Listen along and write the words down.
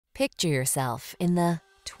Picture yourself in the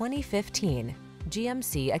 2015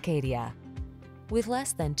 GMC Acadia. With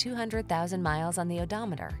less than 200,000 miles on the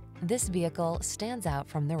odometer, this vehicle stands out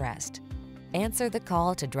from the rest. Answer the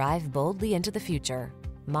call to drive boldly into the future.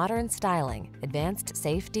 Modern styling, advanced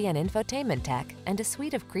safety and infotainment tech, and a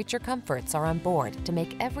suite of creature comforts are on board to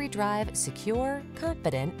make every drive secure,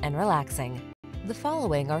 confident, and relaxing. The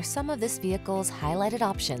following are some of this vehicle's highlighted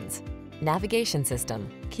options: navigation system,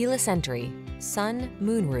 keyless entry, sun,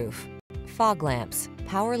 moonroof, fog lamps,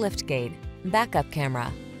 power liftgate, backup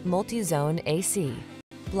camera, multi-zone AC,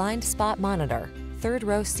 blind spot monitor, third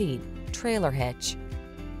row seat, trailer hitch,